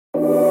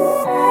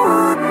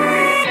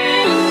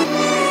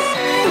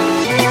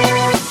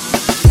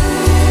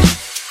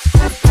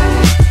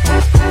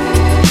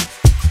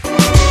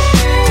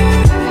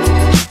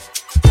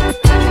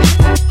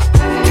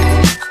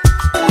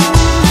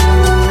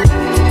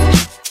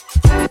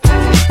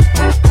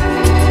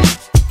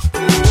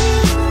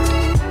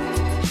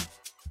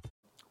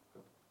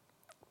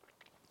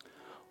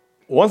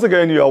Once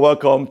again, you are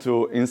welcome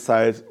to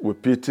Insights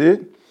with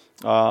PT.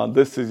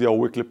 This is your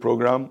weekly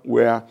program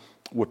where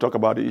we talk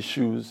about the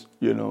issues,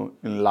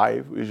 in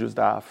life, issues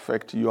that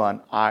affect you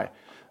and I.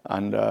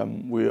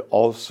 And we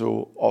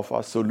also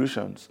offer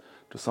solutions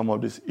to some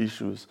of these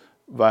issues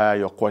via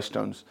your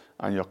questions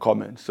and your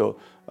comments. So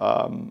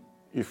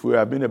if we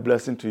have been a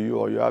blessing to you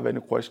or you have any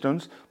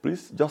questions,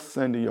 please just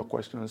send in your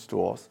questions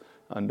to us,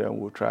 and then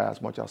we'll try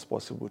as much as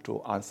possible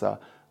to answer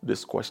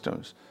these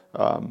questions.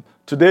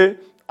 Today,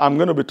 I'm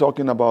going to be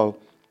talking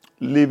about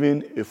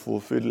living a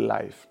fulfilled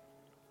life.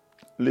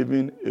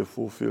 Living a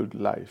fulfilled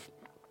life.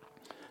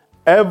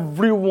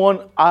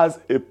 Everyone has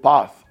a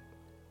path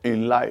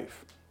in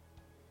life.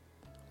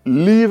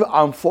 Live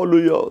and follow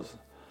yours.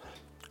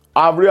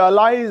 I've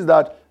realized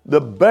that the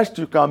best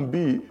you can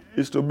be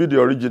is to be the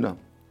original.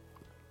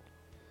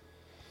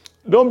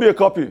 Don't be a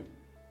copy.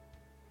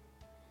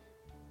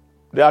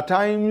 There are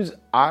times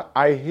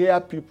I hear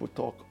people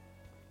talk,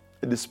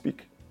 they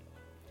speak.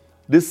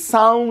 They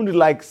sound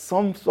like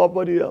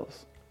somebody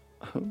else.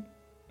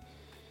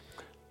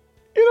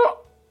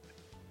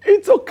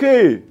 It's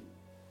okay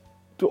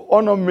to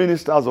honor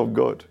ministers of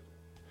God,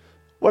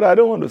 but I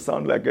don't want to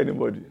sound like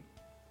anybody.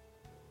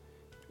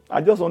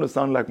 I just want to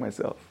sound like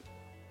myself.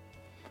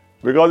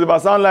 Because if I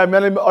sound like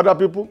many other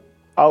people,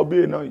 I'll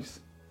be a noise.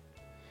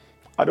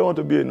 I don't want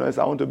to be a noise,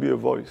 I want to be a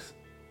voice.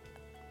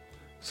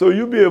 So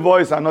you be a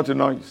voice and not a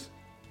noise.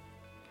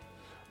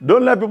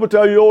 Don't let people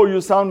tell you,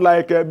 you sound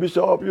like a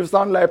bishop, you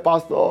sound like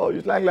pastor,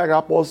 you sound like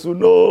apostle.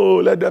 No,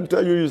 let them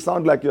tell you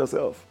sound like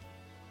yourself.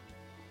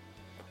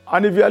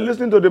 And if you are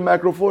listening to the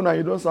microphone and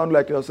you don't sound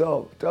like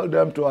yourself, tell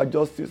them to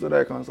adjust it so that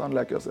you can sound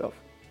like yourself.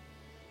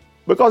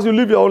 Because you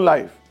live your own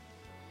life.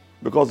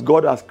 Because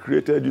God has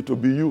created you to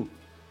be you.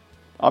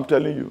 I'm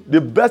telling you, the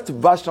best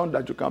version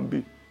that you can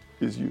be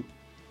is you.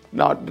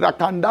 Now,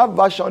 can that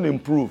version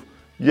improve?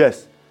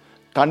 Yes.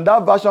 Can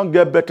that version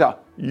get better?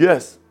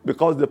 Yes.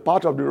 Because the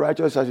path of the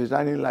righteous is a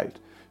shining light,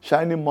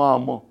 shining more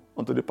and more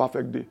unto the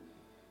perfect day.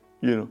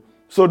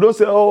 So don't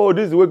say,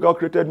 this is the way God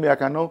created me, I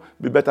cannot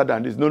be better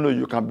than this. No,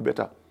 you can be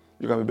better.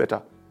 You can be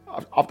better.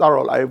 After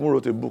all, I even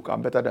wrote a book,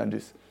 I'm better than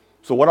this.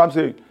 So what I'm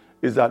saying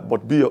is that,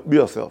 but be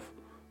yourself.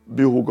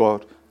 Be who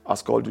God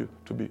has called you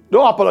to be.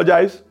 Don't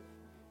apologize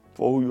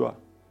for who you are.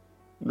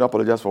 Don't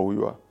apologize for who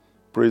you are.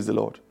 Praise the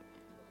Lord.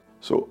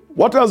 So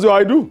what else do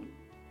I do?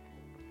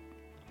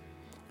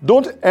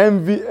 Don't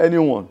envy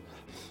anyone.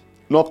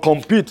 Not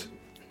compete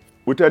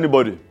with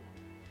anybody.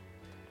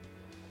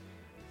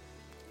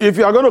 If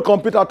you are going to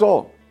compete at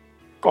all,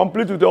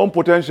 compete with your own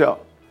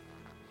potential.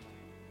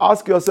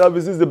 Ask yourself,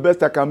 is this the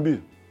best I can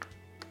be?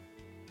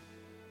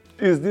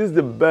 Is this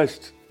the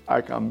best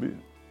I can be?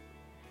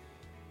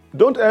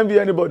 Don't envy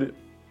anybody.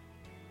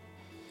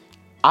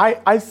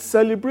 I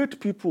celebrate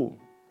people.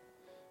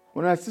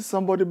 When I see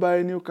somebody buy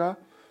a new car,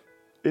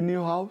 a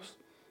new house,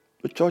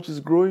 the church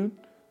is growing,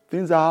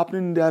 things are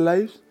happening in their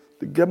lives,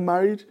 they get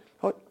married,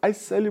 I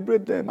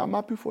celebrate them. I'm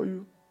happy for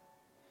you.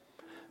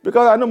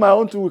 Because I know my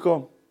own too will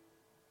come.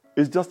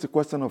 It's just a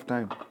question of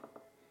time.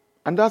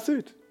 And that's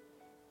it.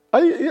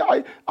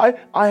 I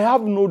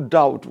have no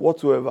doubt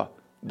whatsoever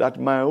that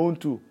my own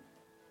too,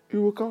 it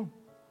will come.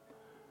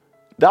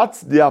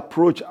 That's the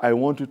approach I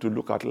want you to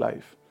look at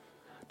life.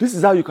 This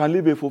is how you can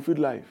live a fulfilled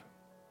life.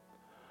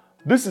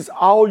 This is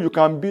how you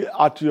can be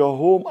at your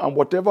home and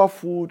whatever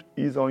food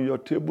is on your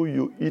table,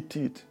 you eat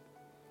it.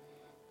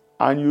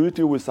 And you eat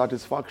it with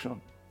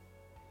satisfaction.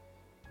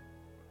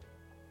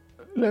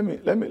 Let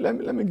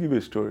me give you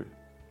a story,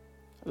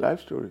 a life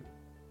story.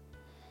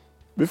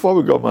 Before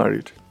we got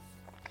married,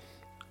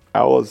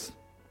 I was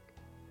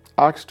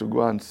asked to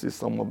go and see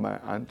some of my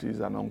aunties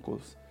and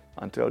uncles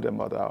and tell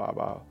them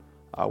about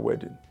our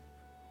wedding.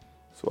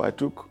 So I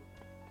took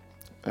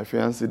my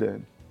fiancée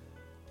then,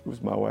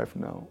 who's my wife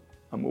now,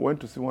 and we went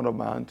to see one of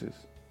my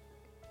aunties.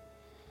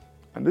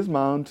 And this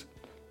my aunt,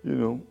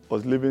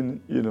 was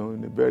living, in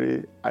a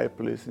very high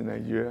place in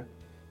Nigeria,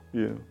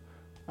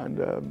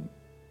 and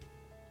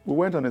we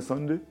went on a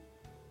Sunday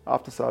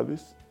after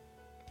service,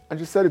 and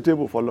she set a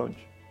table for lunch.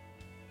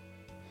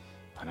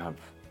 And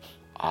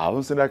I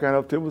haven't seen that kind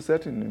of table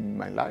setting in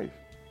my life.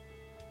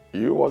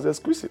 It was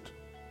exquisite.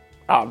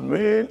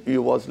 It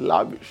was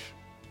lavish.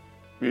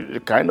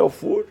 The kind of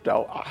food that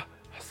I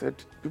said,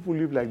 people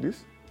live like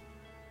this.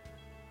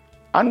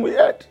 And we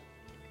ate.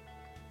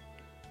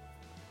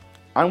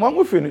 And when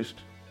we finished,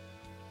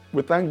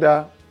 we thanked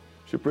her,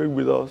 she prayed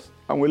with us,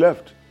 and we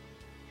left.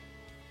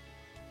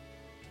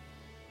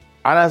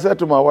 And I said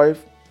to my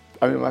wife,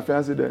 my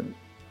fiancée then,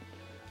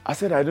 I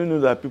said, I don't know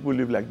that people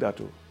live like that.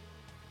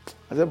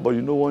 I said, but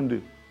one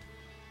day,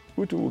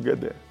 we too will get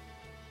there.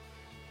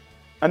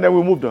 And then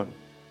we moved on.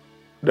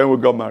 Then we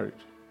got married.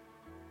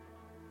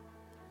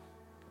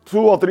 2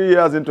 or 3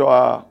 years into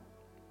our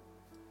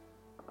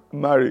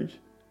marriage,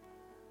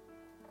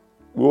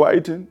 we were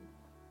eating.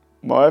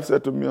 My wife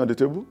said to me on the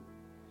table,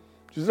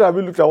 she said, have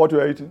you looked at what you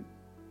are eating?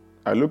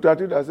 I looked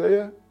at it, I said,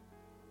 yeah.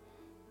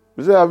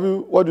 She said,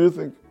 what do you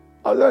think?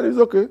 I said, it's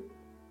okay.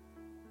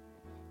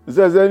 He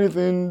said, is there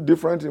anything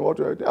different in what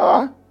you're eating?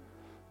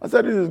 I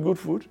said, this is good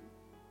food.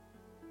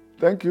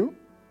 Thank you.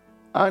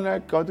 And I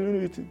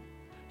continued eating.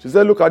 She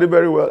said, look at it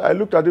very well. I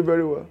looked at it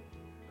very well.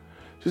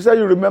 She said,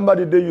 you remember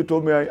the day you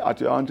told me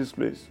at your auntie's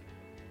place?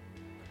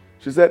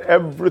 She said,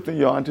 everything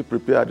your auntie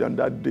prepared on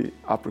that day,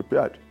 I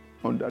prepared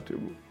on that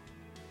table.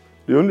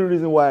 The only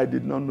reason why I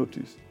did not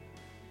notice,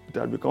 it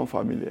had become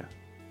familiar.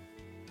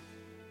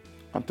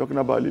 I'm talking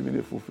about living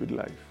a fulfilled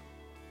life.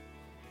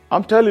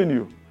 I'm telling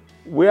you,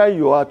 where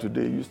you are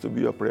today used to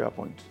be your prayer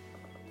point.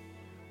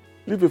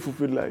 Live a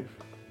fulfilled life.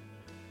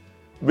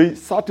 Be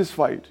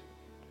satisfied.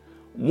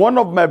 One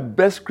of my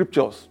best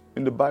scriptures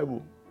in the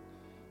Bible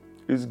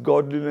is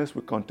godliness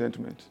with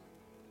contentment.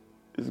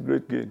 It's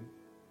great gain.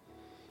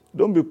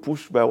 Don't be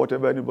pushed by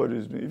whatever anybody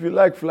is doing. If you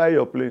like, fly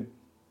your plane.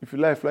 If you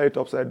like, fly it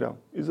upside down.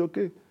 It's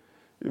okay.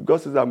 If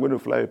God says I'm going to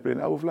fly a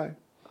plane, I will fly.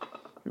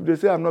 If they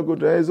say I'm not going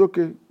to, it's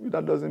okay.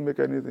 That doesn't make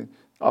anything.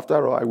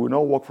 After all, I will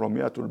not walk from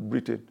here to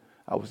Britain.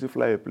 I will still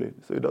fly a plane.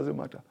 So it doesn't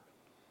matter.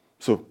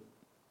 So,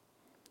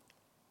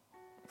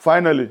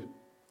 finally,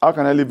 how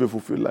can I live a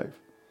fulfilled life?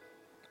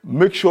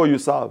 Make sure you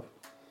serve.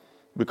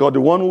 Because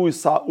the one who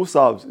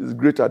serves is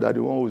greater than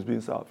the one who is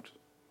being served.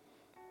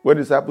 When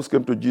the disciples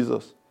came to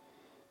Jesus,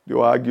 they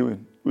were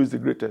arguing, who is the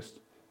greatest?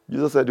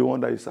 Jesus said the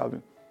one that is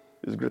serving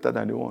is greater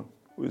than the one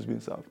who is being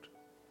served.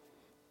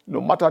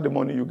 No matter the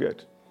money you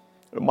get,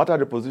 no matter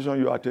the position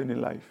you attain in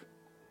life,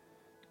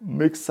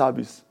 make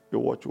service a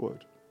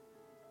watchword.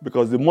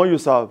 Because the more you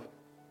serve,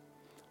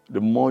 the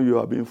more you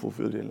are being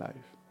fulfilled in life.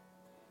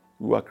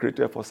 We were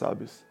created for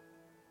service.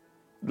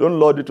 Don't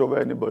lord it over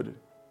anybody.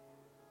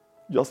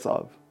 Just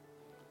serve.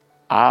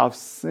 I have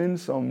seen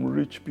some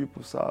rich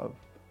people serve.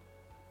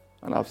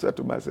 And I've said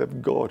to myself,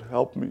 God,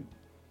 help me.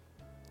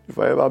 If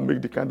I ever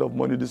make the kind of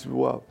money these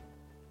people have,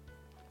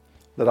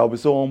 that I'll be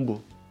so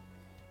humble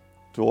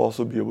to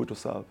also be able to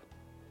serve.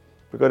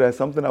 Because there's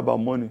something about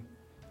money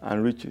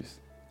and riches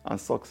and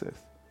success.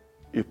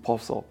 It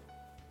puffs up.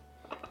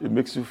 It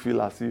makes you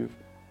feel as if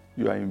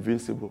you are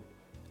invincible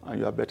and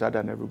you are better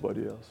than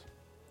everybody else.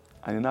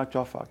 And in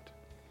actual fact,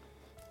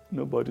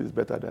 nobody is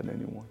better than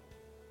anyone.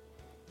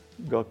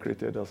 God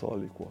created us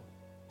all equal.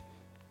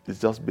 It's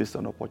just based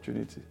on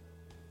opportunity.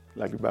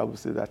 Like the Bible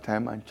says, that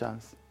time and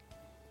chance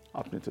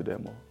happening to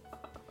them all.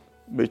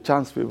 May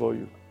chance favor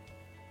you.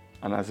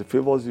 And as it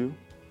favors you,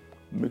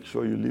 make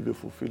sure you live a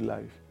fulfilled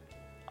life.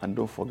 And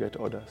don't forget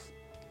others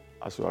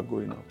as you are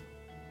going up.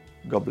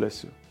 God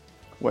bless you.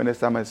 When next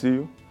time I see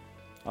you,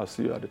 I'll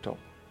see you at the top.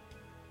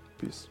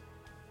 Peace.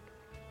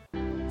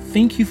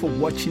 Thank you for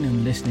watching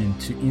and listening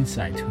to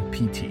Insight with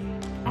PT,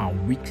 our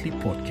weekly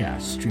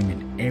podcast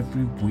streaming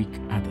every week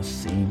at the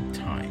same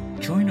time.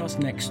 Join us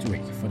next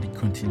week for the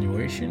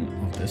continuation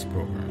of this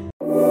program.